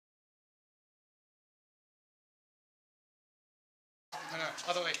No, no,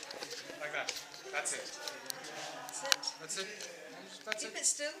 other way. Like that. That's it. That's it. That's it. That's Keep it. it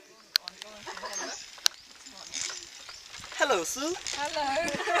still. Hello, Sue. Hello.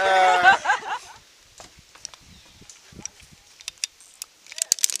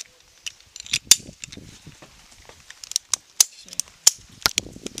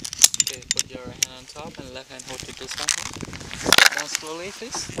 Okay, put your hand on top and left hand hold it this one here. Down slowly,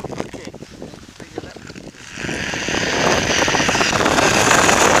 please. Okay. Bring it up.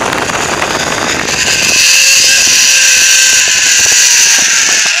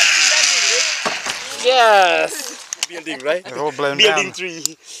 Yes! Building, right? They're all blown Building down.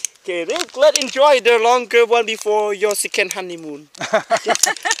 3. Okay, Rick, let's enjoy the longer one before your second honeymoon.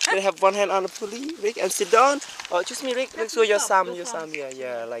 They have one hand on the pulley, Rick, and sit down. Oh, just me, Rick. Make sure your thumb,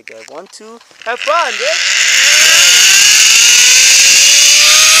 yeah, like that. 1, 2. Have fun, Rick.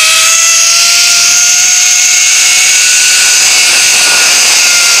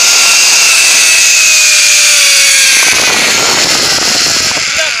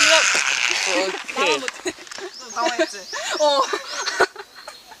 Okay.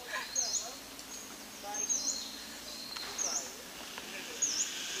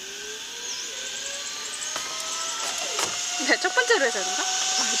 네, 첫 번째로 해서 그런가?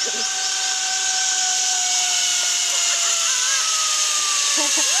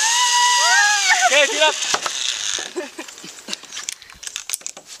 Okay, get up.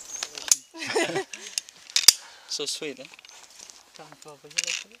 So sweet, eh? Come over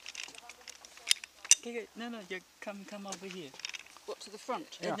here. Okay, no, you come over here. What, to the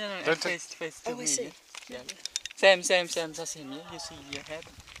front? No, Don't face to Oh, me. I see. Yeah. Same, that's him, yeah? You see your head?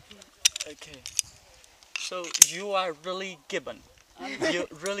 Okay. So you are really gibbon. You're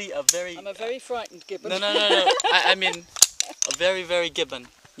really a very... I'm a very frightened gibbon. No. I mean, a very, very gibbon.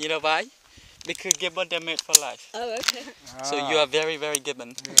 You know why? Because gibbon, they're made for life. Oh, okay. So you are very, very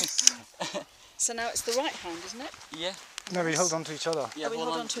gibbon. Yes. So now it's the right hand, isn't it? Yeah. No, we hold on to each other. Yeah, We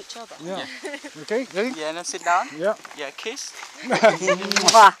hold on to each other. Yeah. Okay, ready? Yeah, now sit down. Yeah. Yeah, kiss.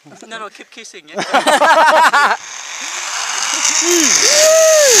 Mwah. No, keep kissing, yeah?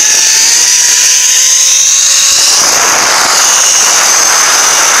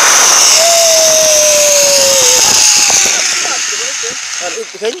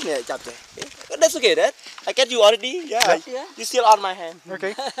 That's okay, Dad. I get you already. Yeah. Yeah. You're still on my hand.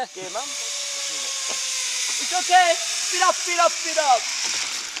 Okay. Okay, Mom. It's okay. Speed up.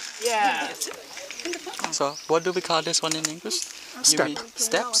 Yeah. So, what do we call this one in English? Step.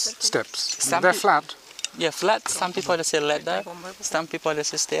 Steps? Steps. Some They're pe- flat. Yeah, flat. Some people they say ladder. Some people they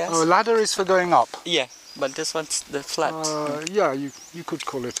say stairs. Oh, ladder is for going up. Yeah, but this one's the flat. Yeah, you could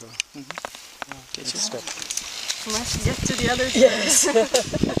call it a Okay, step. Let's get to the other yes.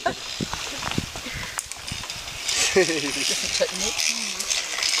 Technique.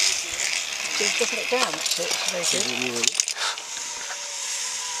 Just putting it down, actually. It's very good.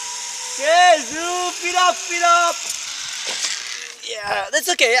 Okay, Zoo, feet up. Yeah, that's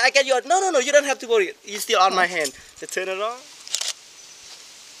okay. I get your. No, you don't have to worry. You're still on my hand. So turn it on.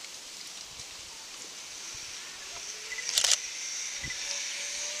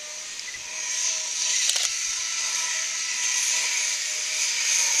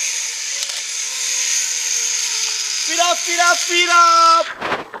 Feet up.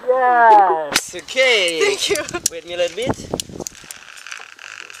 Yes. Okay. Thank you. Wait me a little bit.